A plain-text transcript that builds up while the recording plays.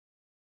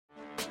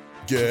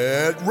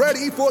Get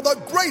ready for the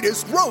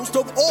greatest roast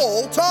of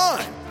all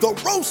time, the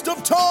Roast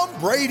of Tom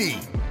Brady,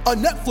 a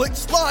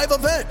Netflix live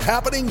event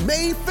happening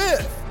May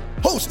 5th.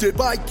 Hosted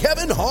by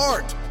Kevin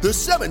Hart, the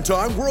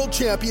 7-time world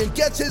champion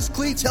gets his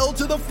cleats held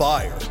to the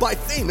fire by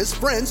famous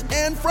friends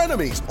and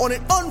frenemies on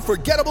an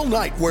unforgettable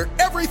night where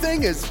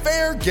everything is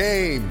fair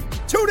game.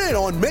 Tune in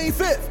on May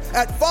 5th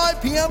at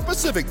 5 p.m.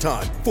 Pacific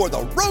time for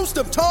the Roast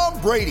of Tom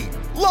Brady,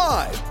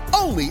 live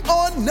only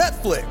on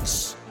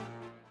Netflix.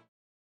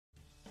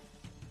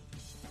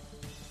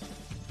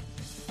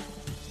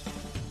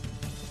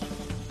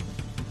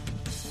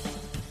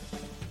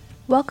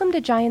 Welcome to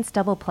Giants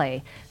Double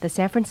Play, the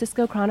San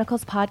Francisco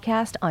Chronicles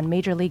podcast on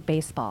Major League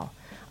Baseball.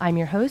 I'm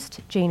your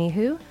host, Janie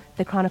Hu,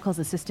 the Chronicles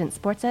assistant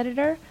sports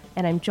editor,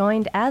 and I'm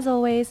joined, as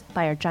always,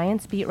 by our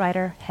Giants beat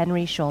writer,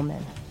 Henry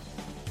Schulman.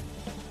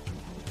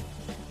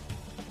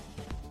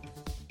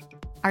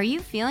 Are you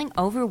feeling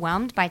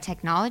overwhelmed by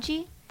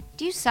technology?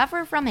 Do you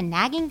suffer from a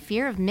nagging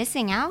fear of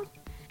missing out?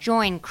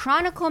 Join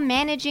Chronicle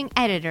Managing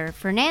Editor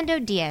Fernando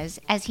Diaz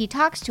as he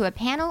talks to a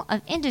panel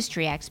of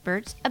industry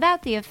experts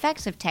about the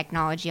effects of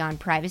technology on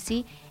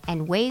privacy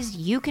and ways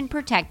you can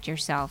protect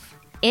yourself.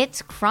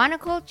 It's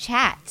Chronicle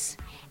Chats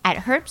at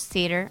Herbst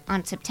Theater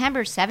on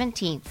September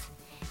 17th.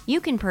 You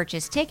can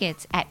purchase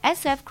tickets at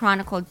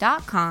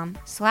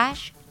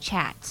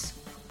sfchronicle.com/chats.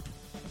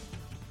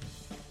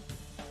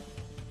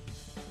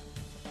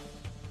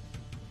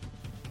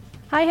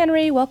 Hi,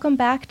 Henry. Welcome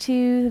back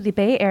to the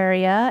Bay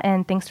Area,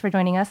 and thanks for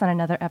joining us on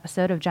another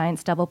episode of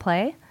Giants Double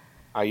Play.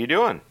 How you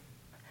doing?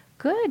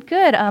 Good,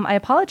 good. I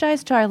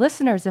apologize to our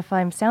listeners if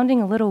I'm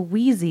sounding a little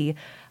wheezy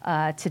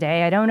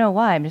today. I don't know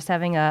why. I'm just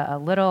having a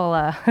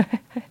little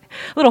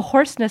little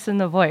hoarseness in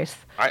the voice.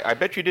 I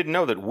bet you didn't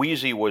know that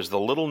Wheezy was the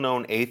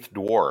little-known eighth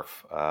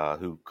dwarf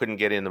who couldn't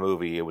get in the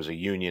movie. It was a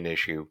union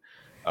issue,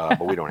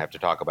 but we don't have to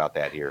talk about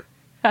that here.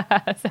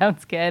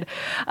 Sounds good.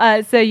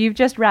 So you've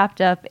just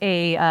wrapped up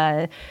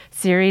a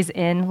series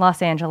in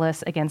Los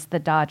Angeles against the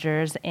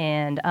Dodgers,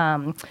 and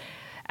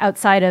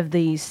outside of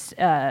these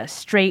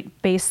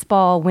straight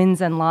baseball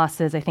wins and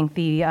losses, I think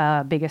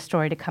the biggest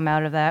story to come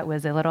out of that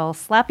was a little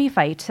slappy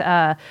fight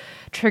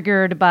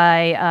triggered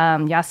by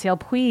Yasiel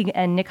Puig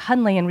and Nick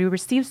Hundley, and we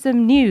received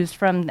some news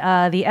from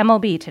the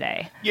MLB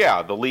today.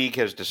 Yeah, the league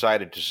has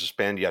decided to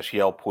suspend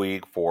Yasiel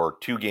Puig for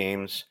 2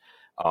 games.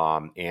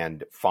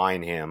 And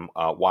fine him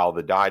while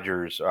the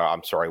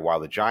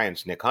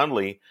Giants, Nick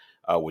Hundley,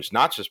 was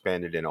not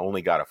suspended and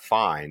only got a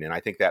fine. And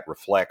I think that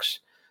reflects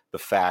the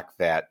fact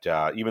that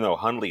even though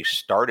Hundley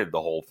started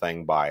the whole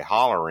thing by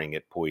hollering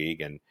at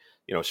Puig and,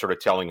 sort of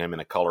telling him in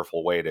a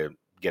colorful way to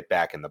get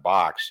back in the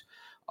box,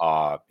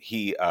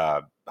 Hundley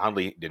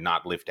did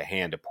not lift a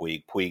hand to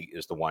Puig. Puig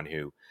is the one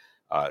who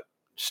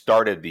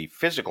started the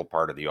physical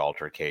part of the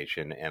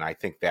altercation, and I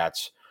think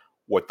that's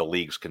what the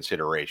league's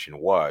consideration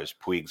was.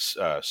 Puig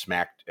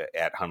smacked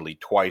at Hundley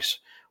twice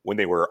when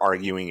they were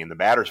arguing in the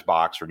batter's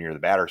box or near the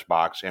batter's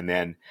box. And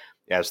then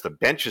as the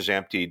benches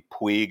emptied,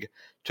 Puig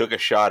took a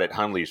shot at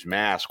Hundley's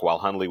mask while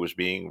Hundley was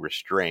being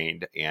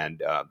restrained. And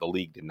the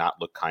league did not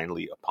look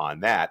kindly upon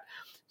that.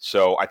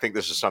 So I think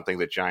this is something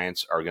that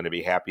Giants are going to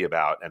be happy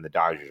about and the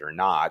Dodgers are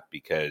not,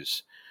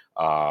 because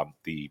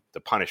the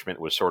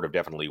punishment was sort of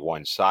definitely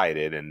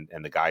one-sided. And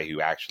the guy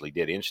who actually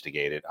did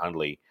instigate it,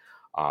 Hundley,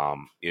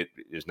 it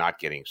is not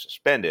getting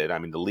suspended. I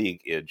mean, the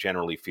league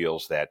generally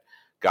feels that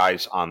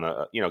guys in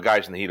the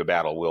heat of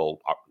battle will,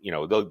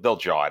 they'll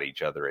jaw at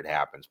each other. It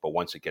happens, but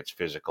once it gets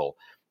physical,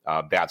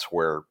 that's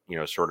where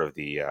sort of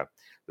the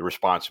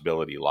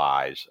responsibility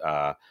lies.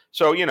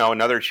 So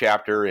another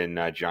chapter in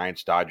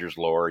Giants Dodgers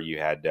lore. You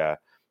had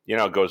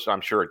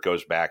I'm sure it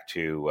goes back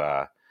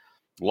to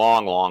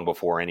long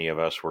before any of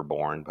us were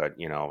born. But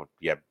you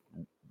have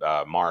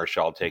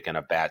Marshall taking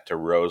a bat to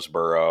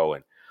Roseboro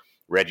and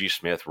Reggie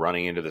Smith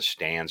running into the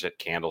stands at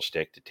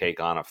Candlestick to take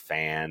on a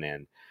fan,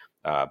 and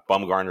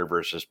Bumgarner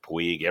versus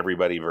Puig,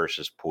 everybody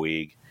versus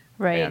Puig.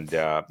 Right. And,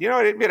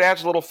 it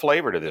adds a little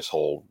flavor to this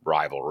whole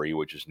rivalry,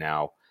 which has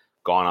now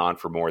gone on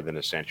for more than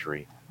a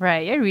century.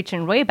 Right. You're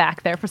reaching way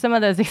back there for some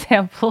of those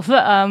examples.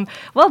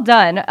 Well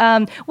done.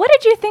 What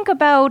did you think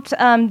about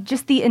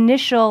just the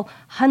initial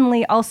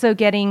Hundley also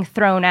getting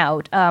thrown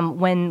out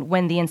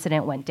when the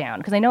incident went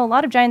down? Because I know a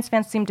lot of Giants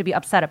fans seem to be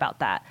upset about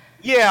that.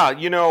 Yeah,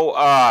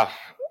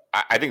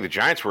 I think the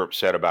Giants were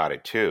upset about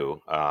it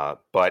too,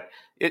 but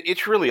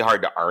it's really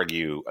hard to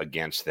argue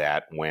against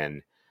that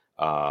when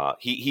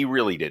he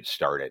really did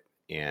start it.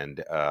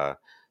 And,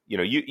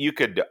 you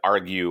could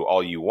argue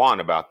all you want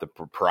about the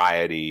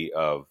propriety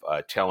of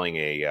telling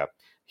a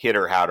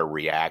hitter how to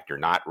react or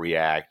not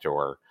react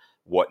or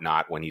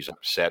whatnot when he's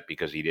upset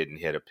because he didn't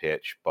hit a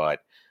pitch.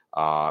 But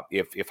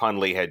if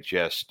Hundley had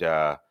just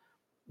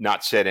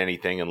not said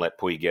anything and let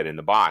Puig get in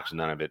the box,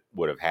 none of it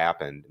would have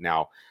happened.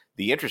 Now,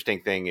 the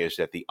interesting thing is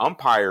that the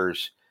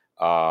umpires,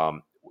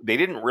 they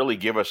didn't really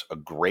give us a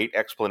great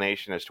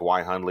explanation as to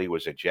why Hundley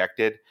was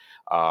ejected.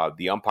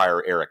 The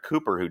umpire, Eric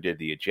Cooper, who did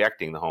the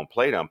ejecting, the home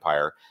plate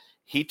umpire,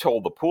 he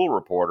told the pool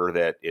reporter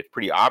that it's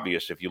pretty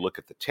obvious if you look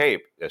at the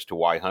tape as to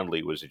why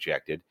Hundley was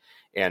ejected.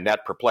 And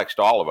that perplexed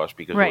all of us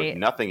because there was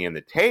nothing in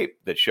the tape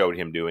that showed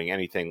him doing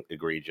anything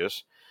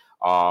egregious.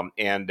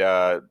 And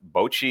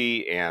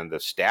Bochy and the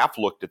staff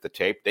looked at the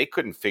tape. They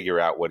couldn't figure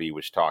out what he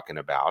was talking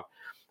about.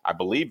 I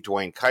believe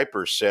Dwayne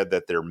Kuiper said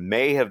that there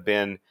may have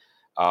been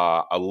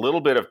a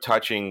little bit of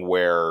touching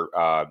where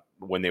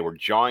when they were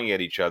jawing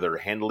at each other,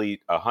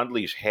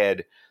 Hundley's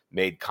head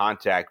made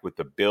contact with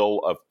the bill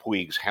of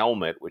Puig's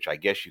helmet, which I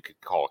guess you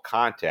could call a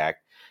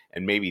contact,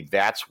 and maybe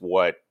that's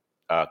what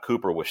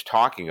Cooper was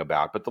talking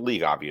about. But the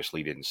league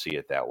obviously didn't see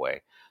it that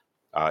way.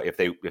 If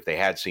they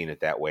had seen it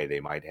that way, they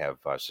might have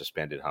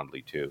suspended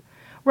Hundley too.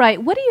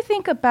 Right. What do you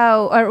think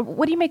about, or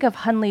what do you make of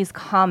Hundley's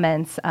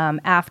comments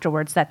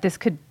afterwards that this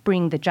could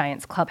bring the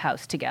Giants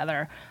clubhouse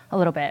together a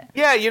little bit?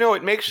 Yeah,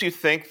 it makes you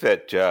think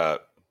that.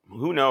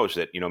 Who knows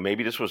that,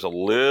 maybe this was a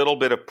little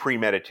bit of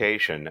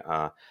premeditation,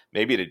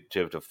 maybe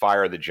to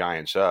fire the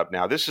Giants up.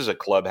 Now, this is a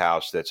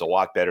clubhouse that's a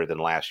lot better than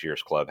last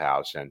year's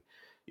clubhouse. And,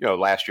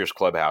 last year's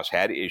clubhouse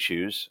had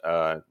issues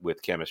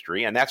with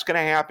chemistry, and that's going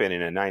to happen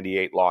in a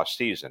 98-loss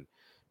season.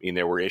 I mean,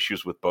 there were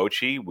issues with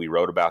Bochy. We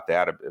wrote about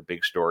that, a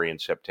big story in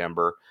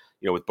September,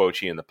 with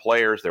Bochy and the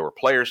players. There were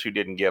players who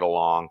didn't get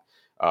along.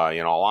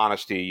 In all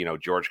honesty,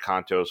 George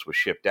Kontos was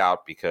shipped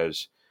out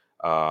because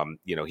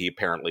he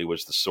apparently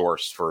was the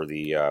source for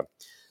the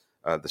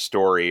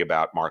story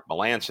about Mark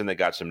Melancon that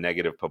got some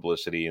negative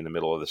publicity in the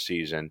middle of the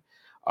season.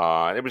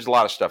 There was a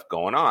lot of stuff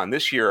going on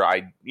this year.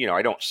 I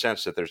don't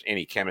sense that there's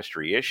any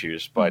chemistry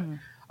issues, but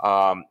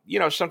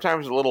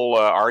sometimes a little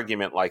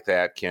argument like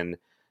that can,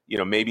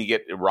 maybe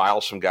rile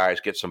some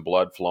guys, get some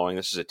blood flowing.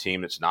 This is a team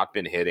that's not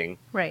been hitting,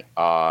 right?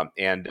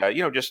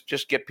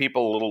 Just get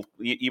people a little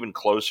even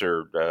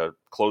closer,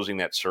 closing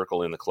that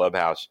circle in the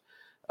clubhouse.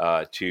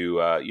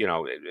 To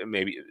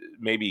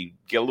maybe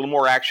get a little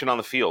more action on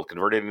the field,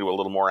 convert it into a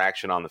little more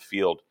action on the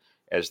field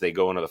as they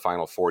go into the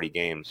final 40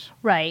 games.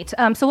 Right.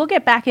 So we'll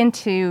get back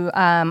into,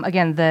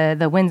 again,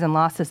 the wins and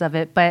losses of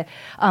it. But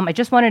I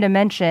just wanted to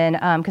mention,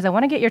 because I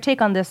want to get your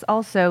take on this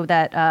also,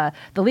 that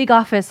the league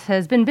office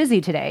has been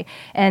busy today.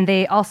 And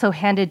they also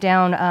handed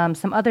down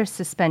some other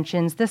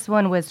suspensions. This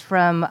one was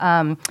from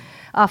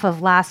off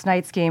of last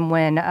night's game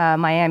when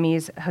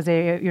Miami's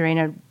Jose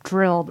Urena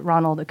drilled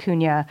Ronald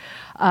Acuna,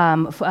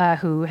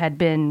 who had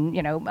been,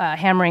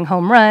 hammering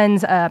home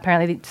runs.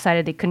 Apparently, they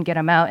decided they couldn't get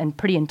him out and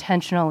pretty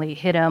intentionally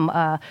hit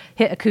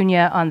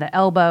Acuna on the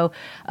elbow.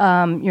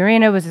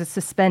 Urena was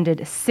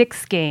suspended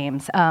 6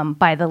 games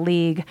by the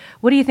league.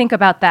 What do you think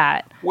about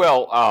that?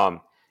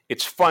 Well,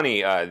 it's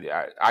funny.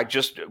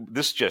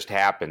 This just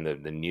happened,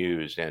 the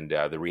news, and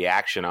the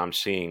reaction I'm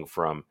seeing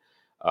from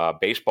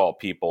baseball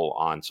people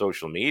on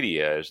social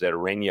media is that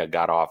Urena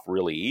got off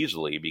really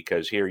easily,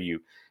 because here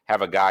you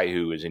have a guy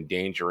who is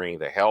endangering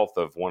the health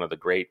of one of the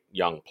great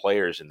young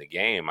players in the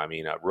game. I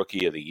mean, a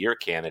Rookie of the Year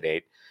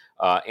candidate,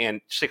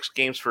 and 6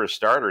 games for a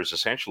starter is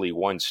essentially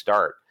 1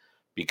 start,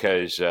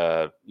 because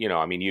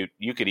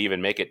you could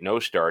even make it no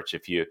starts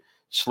if you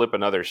slip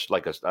another,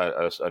 like a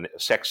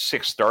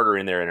 6th starter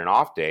in there in an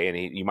off day, and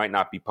you might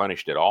not be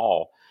punished at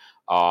all.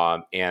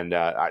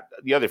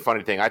 The other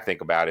funny thing I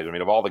think about is,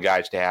 of all the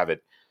guys to have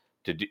it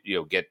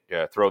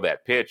to throw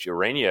that pitch,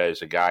 Urena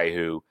is a guy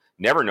who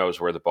never knows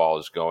where the ball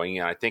is going.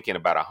 And I think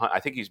I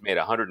think he's made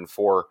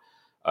 104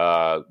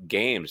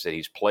 games that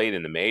he's played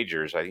in the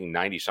majors. I think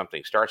 90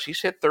 something starts.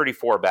 He's hit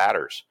 34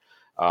 batters.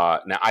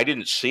 Now I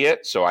didn't see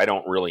it, so I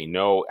don't really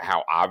know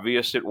how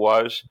obvious it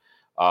was.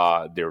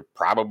 There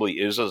probably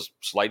is a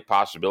slight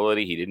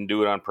possibility he didn't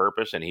do it on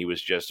purpose and he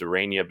was just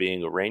Urena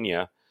being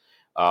Urena.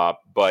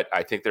 But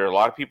I think there are a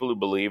lot of people who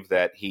believe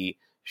that he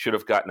should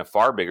have gotten a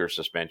far bigger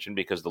suspension,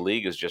 because the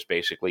league is just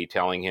basically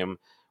telling him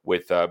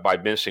by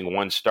missing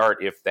 1 start,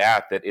 if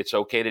that it's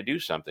okay to do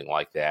something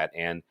like that.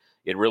 And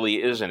it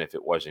really isn't if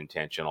it was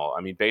intentional.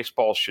 I mean,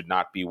 baseball should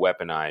not be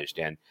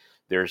weaponized. And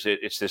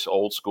it's this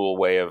old school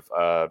way of,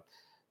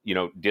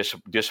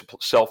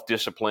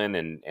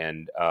 self-discipline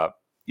and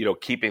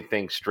keeping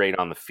things straight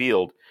on the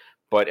field.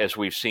 But as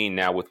we've seen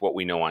now with what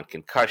we know on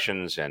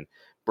concussions and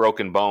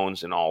broken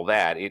bones and all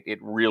that, it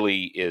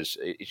really is.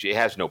 It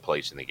has no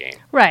place in the game.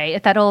 Right,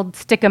 at that old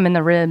stick 'em in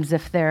the ribs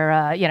if they're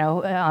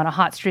on a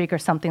hot streak or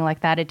something like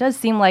that. It does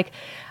seem like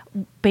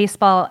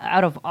baseball,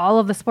 out of all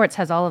of the sports,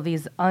 has all of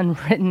these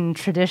unwritten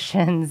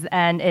traditions,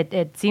 and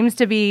it seems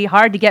to be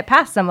hard to get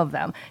past some of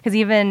them, because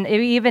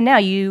even now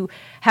you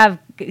have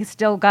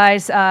still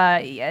guys,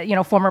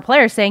 former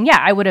players saying, yeah,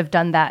 I would have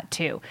done that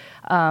too.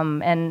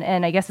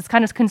 And I guess it's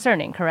kind of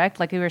concerning, correct?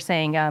 Like you were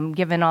saying,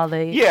 given all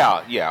the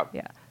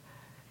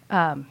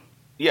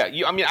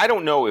I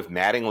don't know if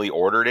Mattingly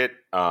ordered it.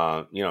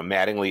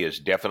 Mattingly is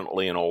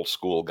definitely an old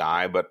school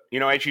guy, but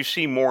as you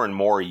see more and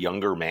more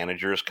younger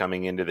managers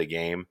coming into the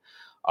game,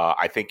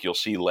 I think you'll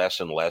see less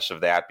and less of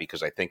that,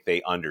 because I think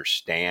they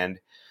understand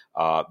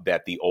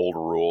that the old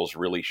rules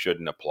really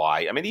shouldn't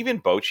apply. I mean,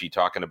 even Bochy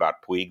talking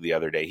about Puig the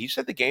other day, he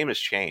said the game has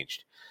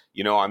changed.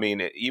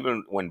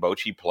 Even when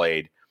Bochy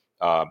played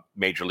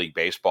Major League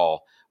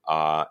Baseball,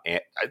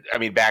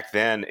 back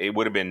then it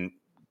would have been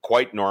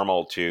quite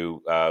normal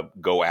to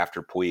go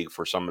after Puig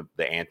for some of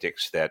the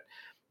antics that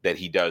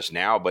he does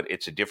now, but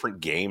it's a different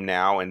game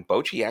now. And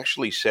Bochy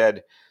actually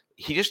said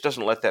he just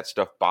doesn't let that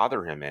stuff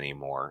bother him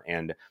anymore.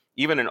 And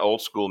even an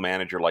old school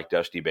manager like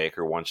Dusty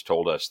Baker once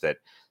told us that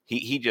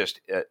he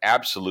just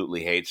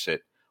absolutely hates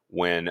it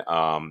when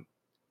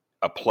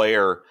a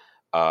pitcher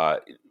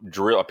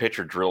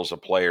drills a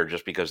player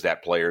just because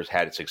that player's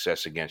had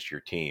success against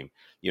your team.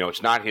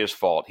 It's not his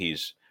fault.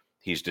 He's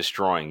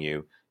destroying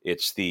you.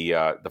 It's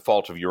the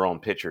fault of your own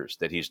pitchers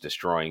that he's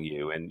destroying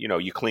you. And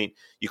you clean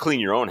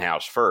your own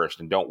house first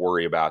and don't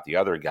worry about the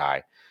other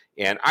guy.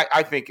 And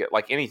I think,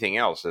 like anything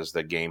else, as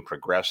the game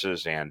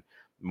progresses and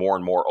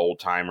more old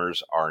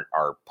timers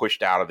are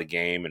pushed out of the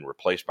game and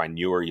replaced by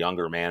newer,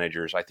 younger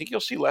managers, I think you'll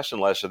see less and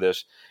less of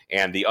this,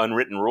 and the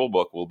unwritten rule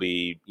book will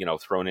be,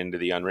 thrown into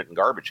the unwritten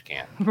garbage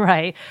can.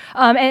 Right.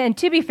 And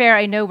to be fair,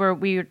 I know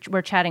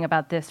we're chatting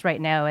about this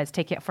right now as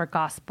take it for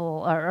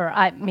gospel, or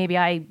maybe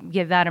I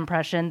give that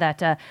impression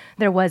that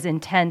there was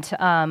intent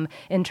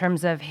in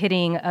terms of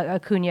hitting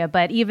Acuna.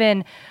 But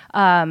even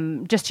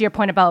just to your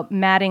point about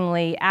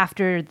Mattingly,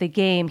 after the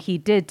game, he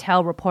did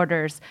tell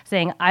reporters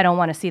saying, "I don't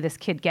want to see this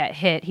kid get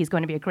hit. He's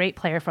going to be a great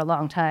player for a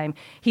long time.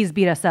 He's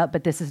beat us up,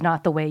 but this is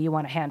not the way you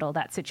want to handle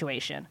that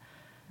situation."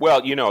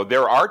 Well,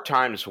 there are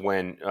times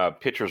when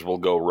pitchers will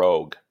go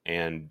rogue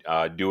and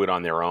do it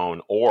on their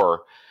own,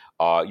 or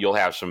you'll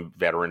have some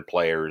veteran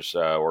players,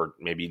 or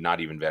maybe not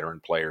even veteran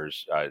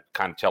players,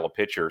 kind of tell a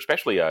pitcher,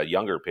 especially a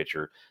younger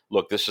pitcher,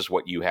 look, this is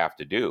what you have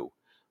to do.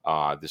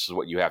 This is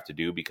what you have to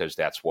do because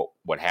that's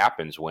what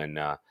happens when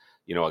a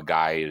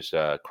guy is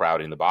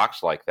crowding the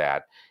box like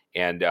that.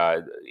 And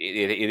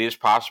it is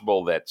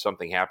possible that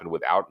something happened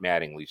without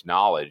Mattingly's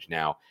knowledge.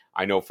 Now,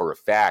 I know for a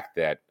fact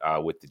that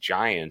with the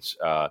Giants,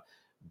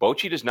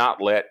 Bochy does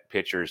not let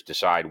pitchers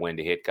decide when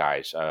to hit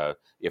guys.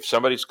 If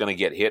somebody's going to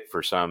get hit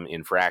for some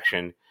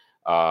infraction,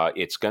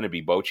 it's going to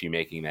be Bochy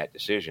making that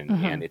decision.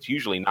 Mm-hmm. And it's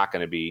usually not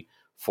going to be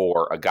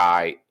for a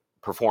guy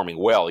performing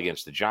well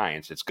against the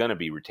Giants. It's going to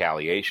be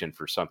retaliation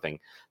for something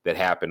that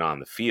happened on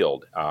the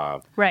field.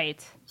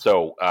 Right.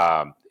 So,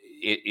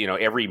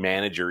 every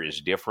manager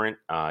is different.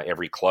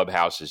 Every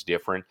clubhouse is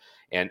different.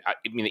 And I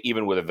mean,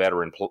 even with a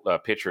veteran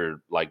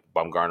pitcher like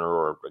Bumgarner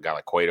or a guy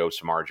like Cueto,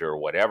 Samardzija, or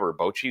whatever,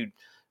 Bochy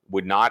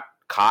would not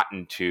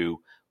cotton to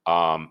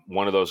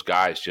one of those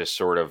guys just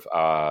sort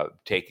of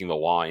taking the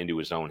law into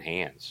his own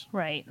hands.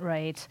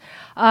 Right.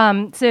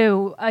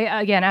 So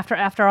again,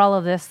 after all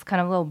of this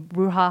kind of little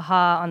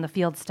brouhaha on the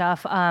field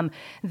stuff,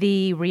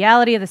 the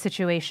reality of the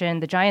situation,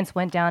 the Giants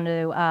went down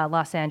to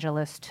Los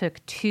Angeles,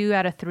 took 2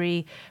 out of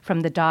 3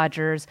 from the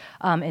Dodgers.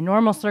 In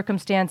normal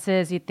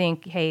circumstances, you'd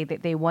think, hey,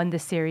 they won the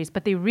series,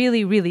 but they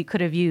really, really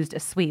could have used a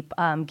sweep,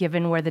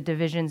 given where the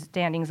division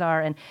standings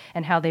are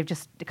and how they've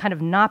just kind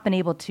of not been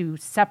able to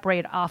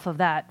separate off of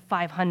that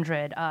 500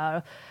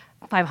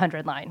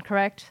 line,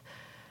 correct?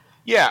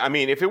 Yeah, I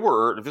mean, if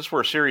this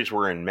were a series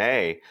we're in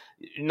May,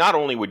 not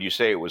only would you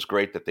say it was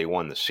great that they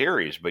won the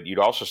series, but you'd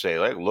also say,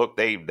 like, look,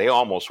 they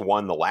almost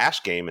won the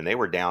last game and they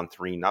were down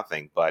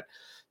 3-0. But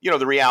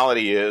the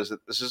reality is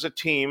that this is a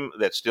team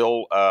that's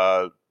still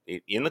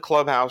in the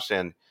clubhouse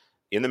and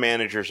in the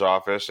manager's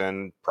office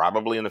and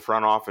probably in the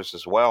front office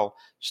as well,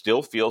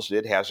 still feels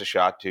it has a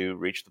shot to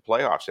reach the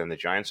playoffs. And the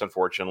Giants,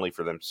 unfortunately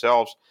for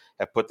themselves,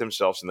 have put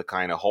themselves in the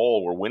kind of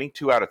hole where winning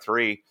 2 out of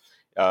 3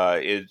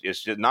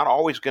 is not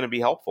always going to be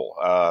helpful,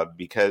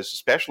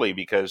 especially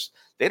because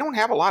they don't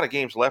have a lot of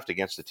games left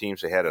against the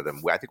teams ahead of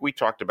them. I think we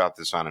talked about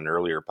this on an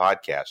earlier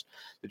podcast.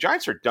 The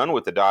Giants are done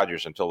with the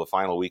Dodgers until the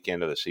final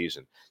weekend of the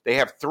season. They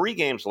have 3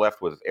 games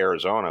left with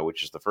Arizona,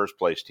 which is the first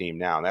place team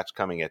now, and that's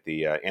coming at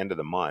the end of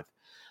the month.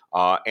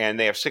 And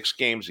they have 6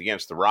 games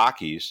against the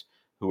Rockies,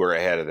 who are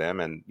ahead of them.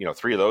 And,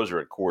 3 of those are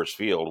at Coors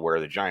Field, where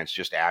the Giants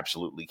just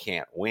absolutely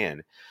can't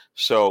win.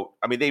 So,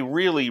 I mean, they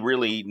really,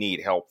 really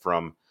need help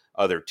from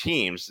other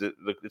teams.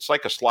 It's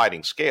like a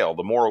sliding scale.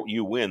 The more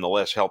you win, the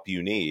less help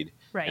you need,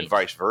 right, and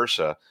vice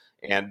versa.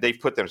 And they've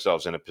put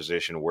themselves in a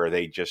position where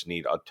they just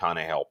need a ton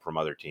of help from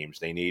other teams.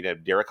 They need,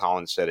 Derek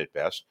Collins said it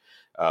best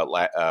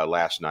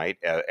last night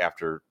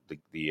after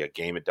the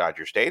game at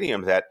Dodger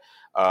Stadium, that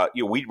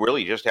we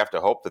really just have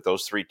to hope that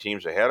those 3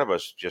 teams ahead of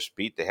us just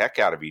beat the heck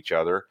out of each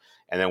other,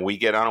 and then we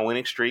get on a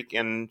winning streak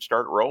and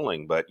start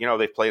rolling. But,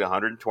 they've played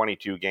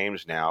 122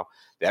 games now.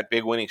 That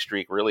big winning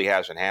streak really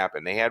hasn't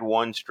happened. They had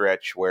one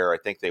stretch where I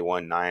think they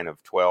won 9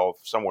 of 12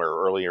 somewhere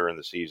earlier in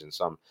the season,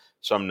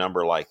 some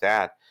number like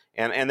that.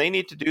 And they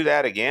need to do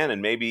that again,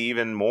 and maybe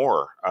even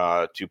more,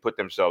 to put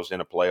themselves in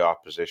a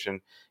playoff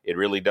position. It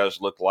really does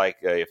look like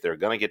if they're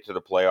going to get to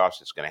the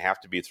playoffs, it's going to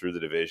have to be through the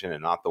division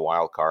and not the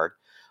wild card.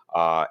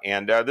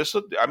 This,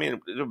 I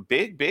mean, a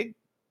big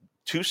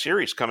 2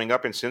 series coming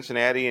up in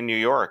Cincinnati and New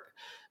York.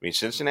 I mean,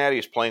 Cincinnati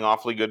is playing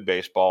awfully good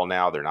baseball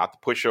now. They're not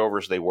the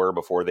pushovers they were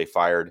before they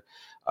fired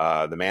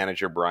the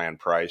manager, Brian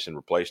Price, and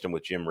replaced him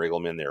with Jim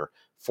Riggleman. They're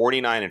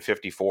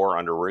 49-54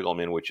 under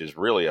Riggleman, which is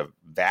really a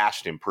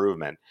vast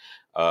improvement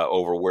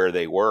over where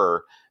they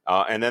were.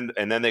 And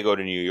then they go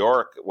to New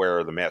York,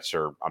 where the Mets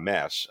are a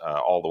mess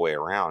all the way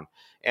around.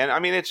 And I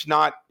mean, it's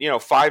not,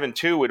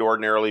 5-2 would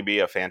ordinarily be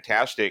a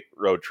fantastic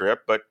road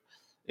trip, but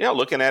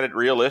looking at it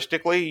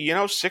realistically,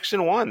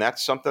 6-1,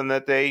 that's something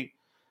that they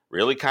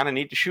really kind of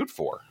need to shoot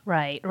for.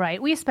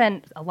 Right. We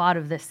spent a lot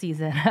of this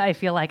season, I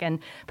feel like, and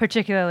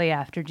particularly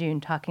after June,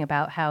 talking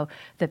about how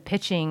the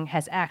pitching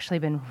has actually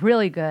been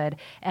really good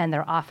and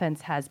their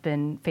offense has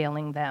been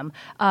failing them.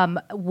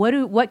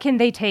 What can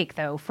they take,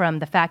 though, from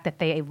the fact that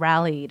they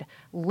rallied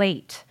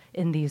late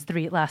in these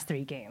last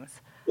three games?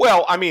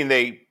 Well, I mean,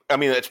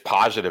 it's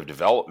positive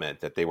development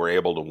that they were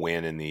able to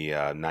win in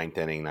the ninth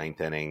inning,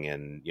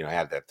 and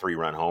had that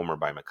 3-run homer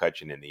by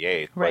McCutchen in the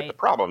 8th. Right. But the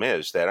problem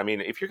is that, I mean,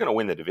 if you're going to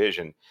win the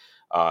division,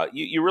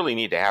 you really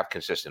need to have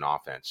consistent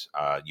offense.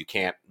 You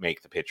can't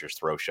make the pitchers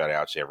throw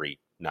shutouts every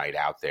night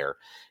out there.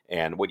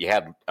 And what you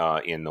had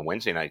in the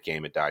Wednesday night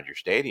game at Dodger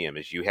Stadium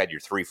is you had your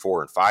 3,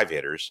 4, and 5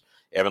 hitters,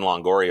 Evan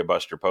Longoria,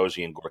 Buster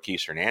Posey, and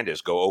Gorkis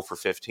Hernandez, go 0 for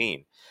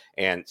 15.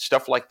 And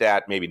stuff like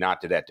that, maybe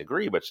not to that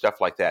degree, but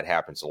stuff like that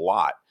happens a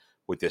lot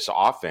with this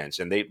offense.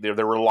 And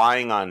they're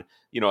relying on,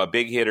 a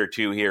big hit or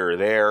two here or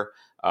there.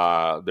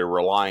 They're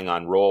relying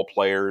on role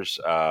players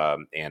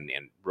and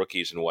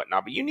rookies and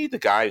whatnot. But you need the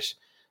guys,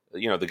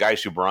 the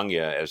guys who brung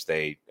you, as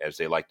they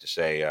like to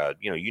say.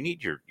 You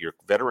need your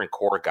veteran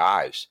core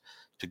guys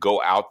to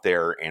go out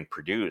there and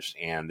produce.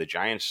 And the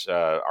Giants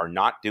are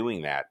not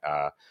doing that.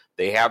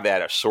 They have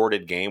that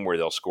assorted game where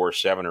they'll score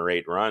 7 or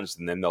 8 runs,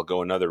 and then they'll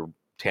go another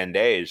 10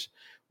 days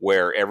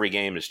where every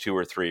game is 2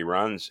 or 3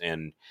 runs,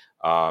 and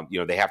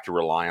they have to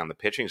rely on the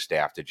pitching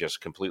staff to just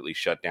completely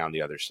shut down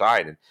the other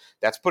side. And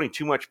that's putting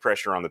too much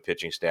pressure on the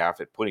pitching staff.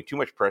 It's putting too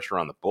much pressure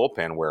on the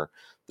bullpen, where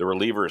the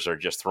relievers are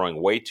just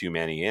throwing way too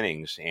many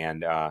innings.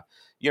 And, right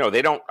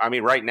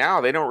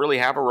now they don't really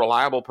have a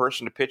reliable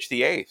person to pitch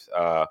the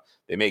 8th.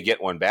 They may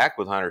get one back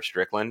with Hunter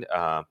Strickland.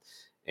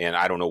 And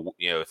I don't know,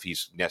 if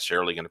he's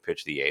necessarily going to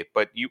pitch the 8th,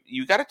 but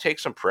you got to take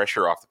some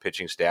pressure off the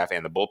pitching staff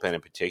and the bullpen in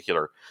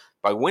particular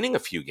by winning a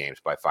few games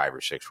by 5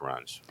 or 6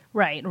 runs.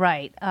 Right.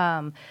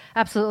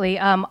 Absolutely.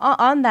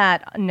 On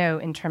that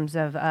note, in terms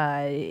of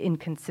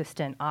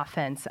inconsistent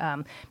offense,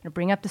 I'm going to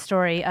bring up the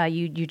story.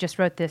 You just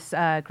wrote this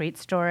great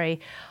story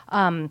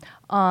on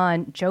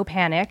Joe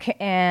Panik,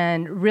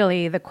 and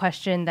really the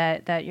question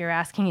that you're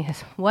asking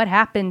is, what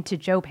happened to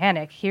Joe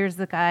Panik? Here's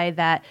the guy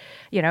that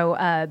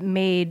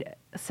made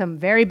some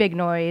very big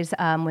noise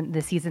when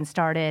the season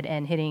started,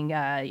 and hitting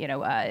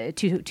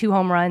two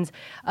home runs,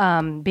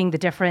 being the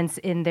difference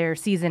in their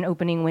season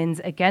opening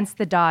wins against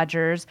the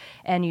Dodgers.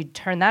 And you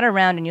turn that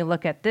around and you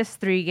look at this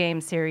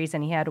 3-game series,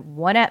 and he had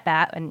 1 at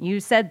bat. And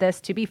you said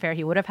this, to be fair,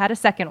 he would have had a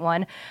second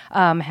one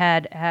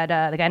had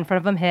the guy in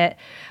front of him hit.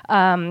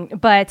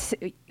 But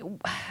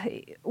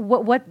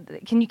what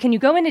can you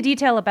go into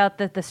detail about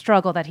the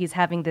struggle that he's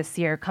having this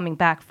year, coming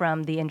back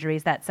from the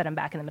injuries that set him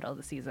back in the middle of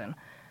the season?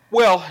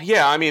 Well,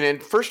 yeah, I mean,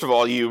 and first of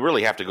all, you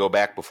really have to go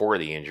back before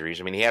the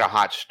injuries. I mean, he had a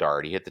hot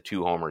start. He hit the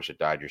 2 homers at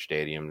Dodger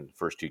Stadium in the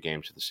first 2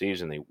 games of the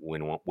season. They win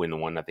the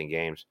 1-0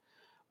 games.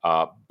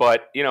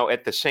 But,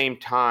 at the same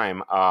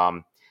time,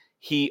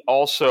 he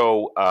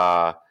also,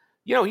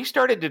 he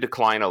started to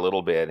decline a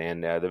little bit.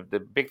 And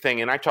the big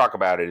thing, and I talk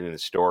about it in the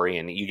story,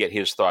 and you get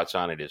his thoughts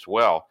on it as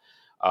well.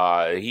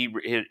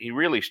 He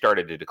really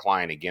started to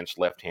decline against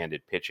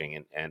left-handed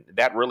pitching, and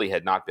that really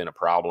had not been a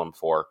problem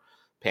for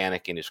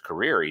Panik in his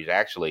career.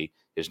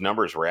 His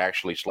numbers were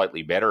actually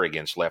slightly better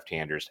against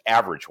left-handers,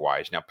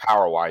 average-wise. Now,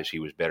 power-wise, he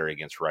was better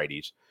against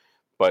righties.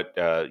 But,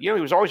 he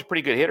was always a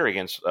pretty good hitter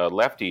against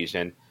lefties,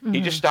 and he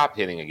just stopped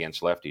hitting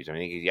against lefties. I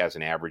mean, he has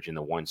an average in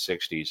the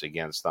 160s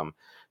against them.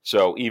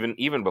 So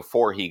even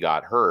before he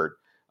got hurt,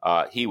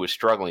 he was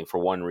struggling for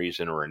one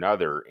reason or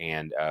another,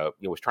 and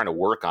was trying to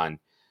work on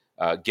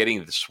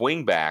getting the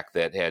swing back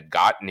that had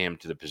gotten him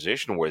to the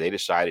position where they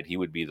decided he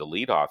would be the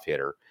leadoff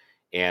hitter.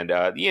 And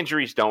the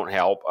injuries don't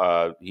help.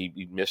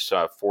 He missed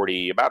about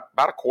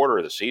a quarter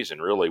of the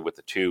season, really, with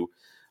the 2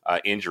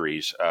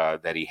 injuries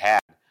that he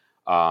had.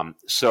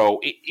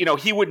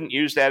 He wouldn't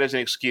use that as an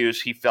excuse.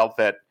 He feels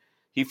that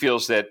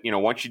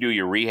once you do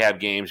your rehab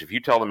games, if you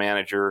tell the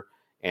manager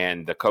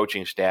and the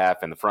coaching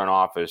staff and the front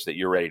office that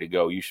you're ready to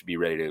go, you should be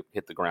ready to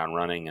hit the ground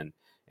running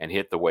and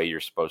hit the way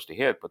you're supposed to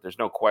hit. But there's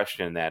no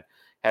question that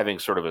having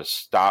sort of a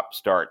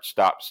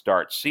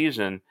stop-start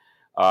season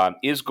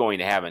is going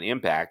to have an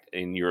impact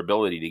in your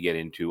ability to get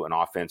into an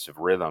offensive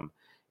rhythm.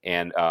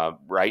 And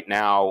right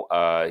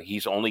now,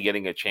 he's only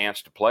getting a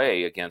chance to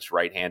play against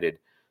right-handed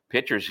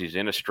pitchers. He's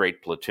in a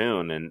straight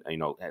platoon, and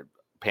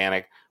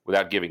Panik,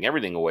 without giving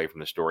everything away from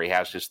the story,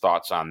 has his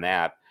thoughts on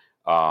that.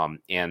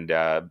 Being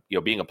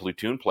a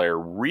platoon player,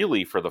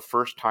 really for the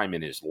first time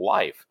in his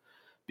life,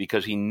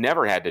 because he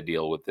never had to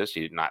deal with this.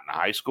 He's not in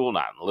high school,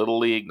 not in Little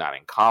League, not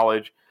in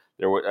college.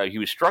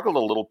 He struggled a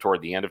little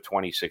toward the end of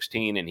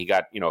 2016, and he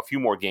got a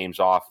few more games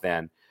off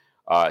than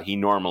he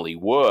normally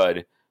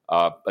would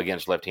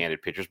against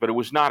left-handed pitchers. But it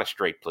was not a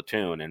straight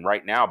platoon. And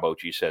right now,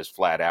 Bochy says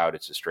flat out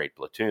it's a straight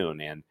platoon.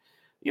 And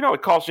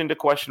it calls into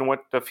question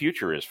what the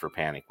future is for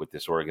Panik with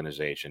this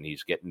organization.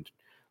 He's getting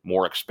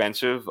more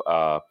expensive.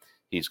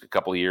 He's a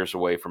couple of years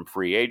away from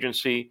free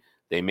agency.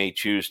 They may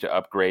choose to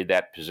upgrade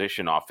that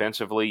position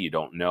offensively. You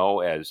don't know,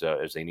 as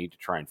they need to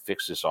try and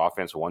fix this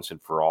offense once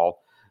and for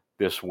all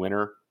this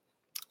winter.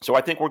 So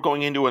I think we're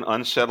going into an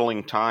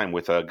unsettling time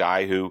with a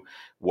guy who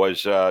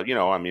was, a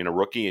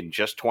rookie in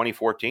just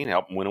 2014,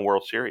 helped win a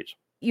World Series.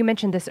 You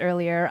mentioned this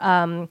earlier.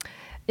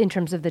 In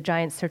terms of the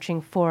Giants searching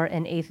for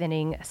an eighth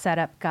inning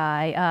setup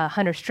guy.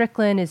 Hunter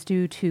Strickland is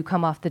due to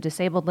come off the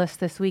disabled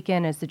list this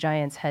weekend as the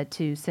Giants head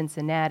to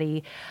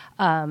Cincinnati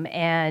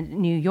and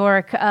New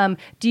York.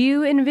 Do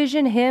you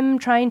envision him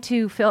trying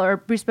to fill, or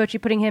Bruce Bochy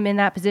putting him in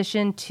that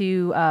position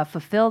to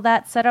fulfill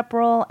that setup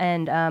role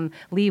and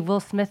leave Will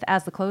Smith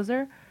as the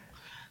closer?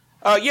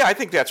 Yeah, I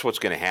think that's what's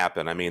going to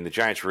happen. I mean, the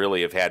Giants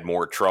really have had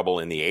more trouble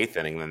in the eighth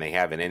inning than they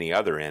have in any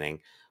other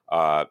inning.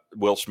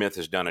 Will Smith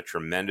has done a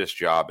tremendous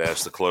job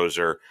as the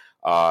closer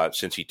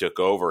since he took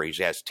over.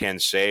 He has 10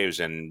 saves,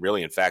 and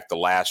really, in fact, the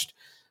last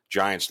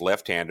Giants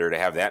left-hander to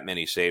have that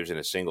many saves in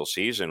a single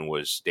season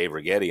was Dave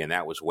Righetti, and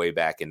that was way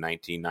back in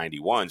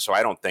 1991. So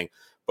I don't think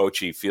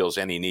Bochy feels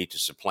any need to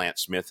supplant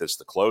Smith as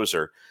the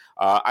closer.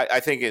 I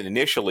think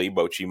initially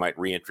Bochy might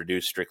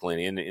reintroduce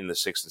Strickland in the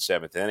sixth and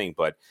seventh inning,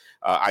 but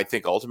I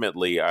think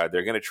ultimately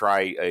they're going to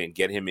try and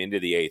get him into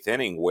the eighth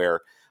inning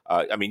where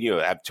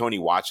Tony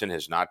Watson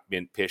has not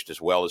been pitched as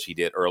well as he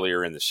did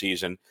earlier in the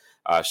season.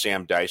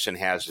 Sam Dyson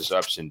has his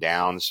ups and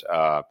downs.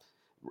 Mark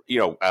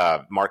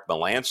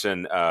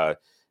Melancon,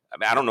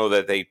 I don't know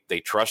that they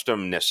trust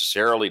him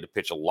necessarily to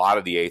pitch a lot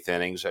of the eighth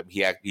innings.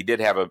 He did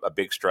have a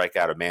big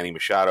strikeout of Manny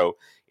Machado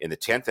in the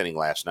 10th inning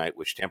last night,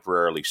 which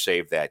temporarily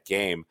saved that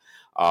game.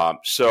 And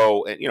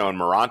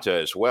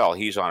Maranta as well,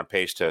 he's on a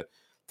pace to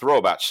throw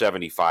about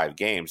 75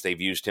 games. They've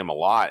used him a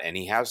lot, and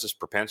he has this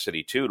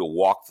propensity, too, to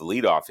walk the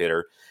leadoff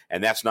hitter,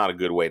 and that's not a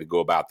good way to go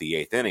about the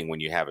eighth inning when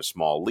you have a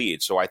small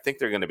lead. So I think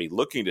they're going to be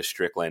looking to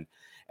Strickland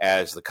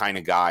as the kind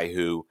of guy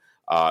who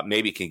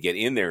maybe can get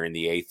in there in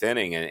the eighth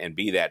inning and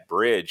be that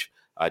bridge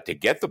to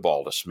get the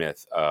ball to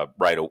Smith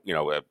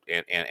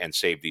and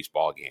save these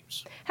ball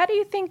games. How do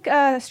you think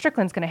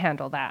Strickland's going to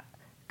handle that,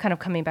 kind of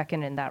coming back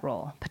in that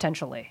role,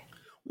 potentially?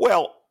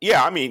 Well,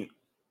 yeah,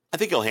 I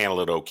think he'll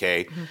handle it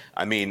okay.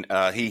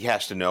 Mm-hmm. He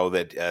has to know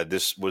that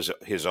this was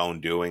his own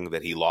doing,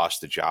 that he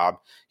lost the job.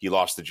 He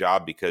lost the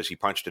job because he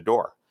punched a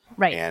door.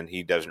 Right. And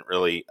he doesn't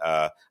really,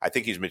 I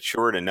think he's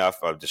matured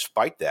enough,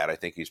 despite that, I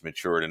think he's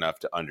matured enough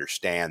to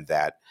understand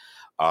that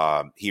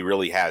he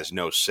really has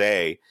no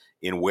say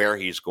in where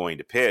he's going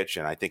to pitch.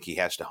 And I think he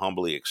has to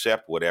humbly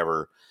accept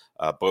whatever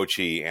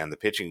Bochy and the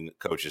pitching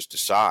coaches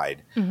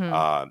decide. Mm-hmm.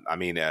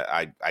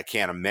 I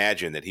can't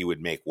imagine that he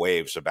would make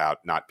waves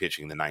about not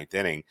pitching the ninth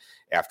inning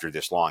after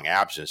this long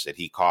absence that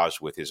he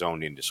caused with his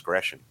own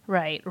indiscretion.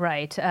 Right.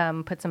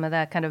 Put some of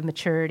that kind of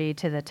maturity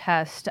to the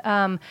test.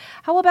 How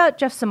about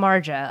Jeff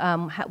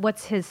Samardzija?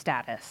 What's his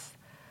status?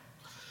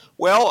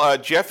 Well,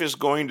 Jeff is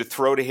going to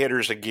throw to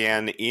hitters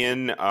again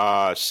in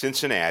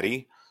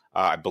Cincinnati,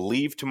 I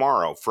believe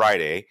tomorrow,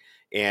 Friday.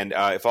 And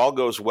if all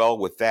goes well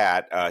with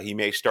that, he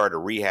may start a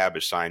rehab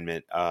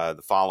assignment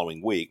the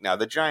following week. Now,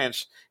 the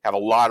Giants have a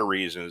lot of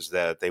reasons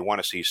that they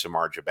want to see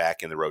Samardzija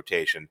back in the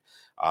rotation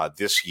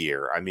this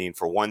year.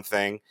 For one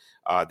thing,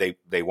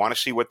 they want to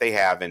see what they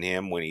have in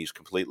him when he's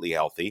completely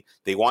healthy.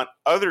 They want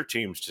other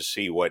teams to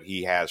see what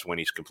he has when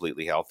he's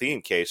completely healthy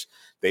in case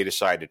they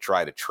decide to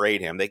try to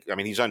trade him.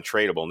 He's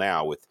untradeable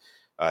now with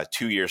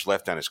 2 years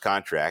left on his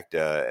contract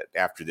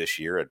after this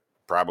year at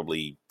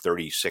probably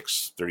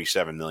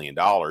 $37 million.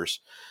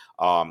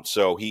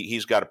 So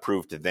he's got to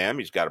prove to them,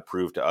 he's got to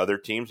prove to other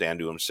teams and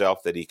to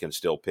himself that he can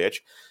still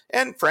pitch.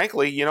 And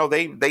frankly,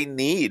 they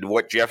need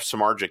what Jeff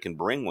Samardzija can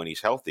bring when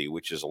he's healthy,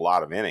 which is a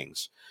lot of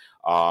innings.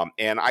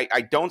 And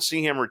I don't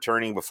see him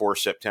returning before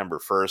September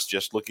 1st,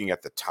 just looking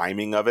at the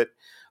timing of it.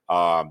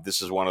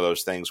 This is one of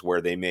those things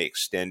where they may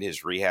extend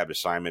his rehab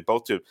assignment,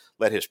 both to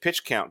let his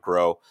pitch count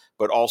grow,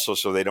 but also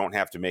so they don't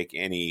have to make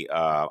any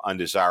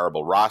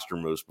undesirable roster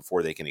moves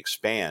before they can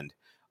expand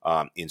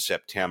in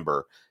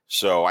September.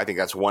 I think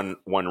that's one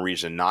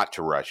reason not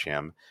to rush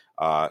him.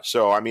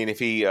 If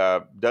he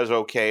does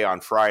okay on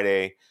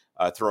Friday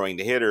throwing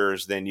to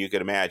hitters, then you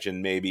could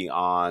imagine maybe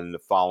on the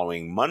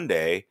following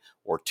Monday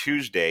or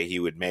Tuesday he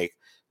would make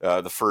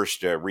the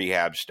first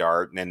rehab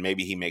start, and then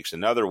maybe he makes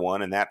another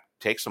one, and that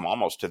takes him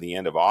almost to the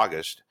end of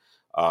August.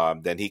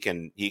 Then he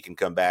can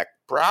come back,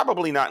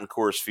 probably not in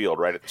Coors Field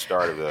right at the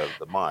start of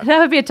the month. That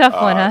would be a tough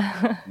one,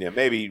 huh? Yeah,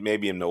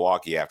 maybe in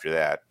Milwaukee after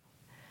that.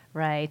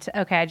 Right.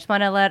 Okay. I just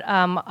want to let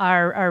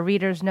our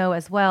readers know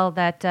as well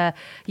that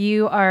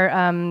you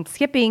are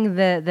skipping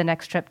the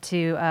next trip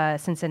to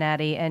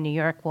Cincinnati and New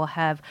York. We'll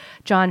have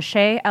John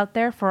Shea out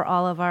there for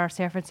all of our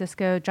San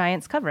Francisco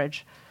Giants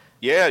coverage.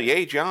 Yeah.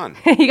 Yay, John.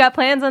 You got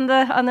plans on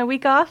the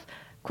week off,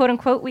 quote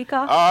unquote week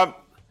off?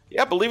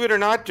 Yeah, believe it or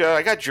not,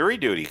 I got jury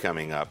duty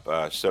coming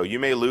up. So you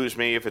may lose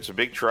me if it's a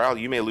big trial.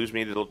 You may lose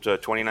me to the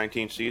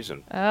 2019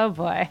 season. Oh,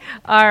 boy.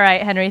 All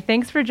right, Henry,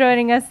 thanks for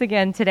joining us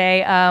again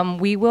today.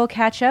 We will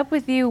catch up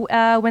with you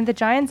when the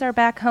Giants are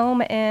back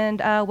home and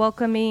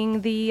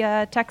welcoming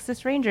the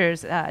Texas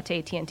Rangers to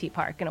AT&T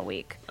Park in a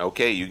week.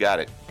 Okay, you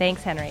got it.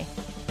 Thanks, Henry.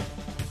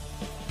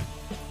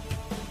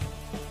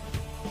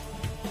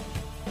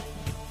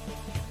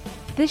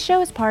 This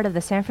show is part of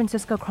the San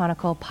Francisco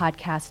Chronicle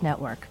podcast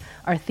network.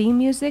 Our theme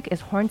music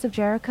is Horns of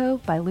Jericho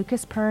by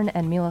Lucas Pern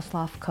and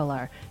Miloslav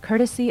Kolar,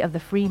 courtesy of the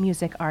Free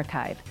Music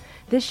Archive.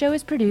 This show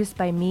is produced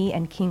by me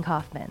and King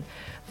Kaufman.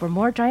 For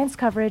more Giants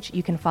coverage,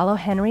 you can follow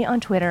Henry on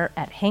Twitter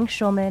at Hank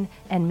Schulman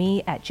and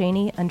me at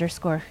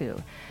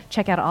Janie_Who.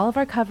 Check out all of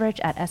our coverage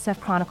at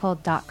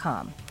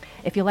sfchronicle.com.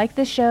 If you like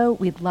this show,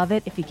 we'd love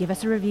it if you give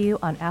us a review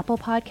on Apple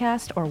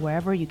Podcast or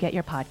wherever you get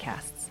your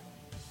podcasts.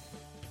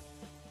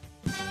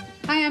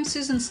 Hi, I'm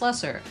Susan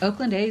Slusser,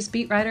 Oakland A's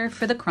beat writer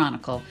for The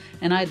Chronicle,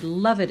 and I'd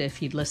love it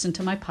if you'd listen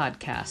to my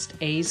podcast,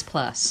 A's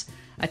Plus.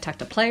 I talk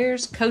to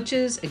players,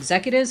 coaches,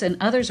 executives, and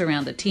others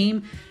around the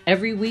team.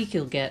 Every week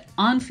you'll get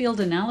on-field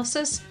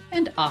analysis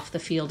and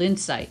off-the-field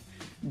insight.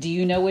 Do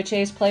you know which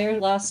A's player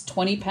lost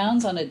 20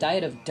 pounds on a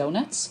diet of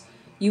donuts?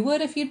 You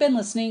would if you'd been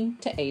listening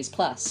to A's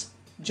Plus.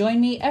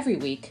 Join me every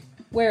week,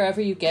 wherever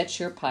you get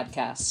your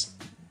podcasts.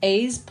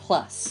 A's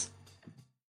Plus.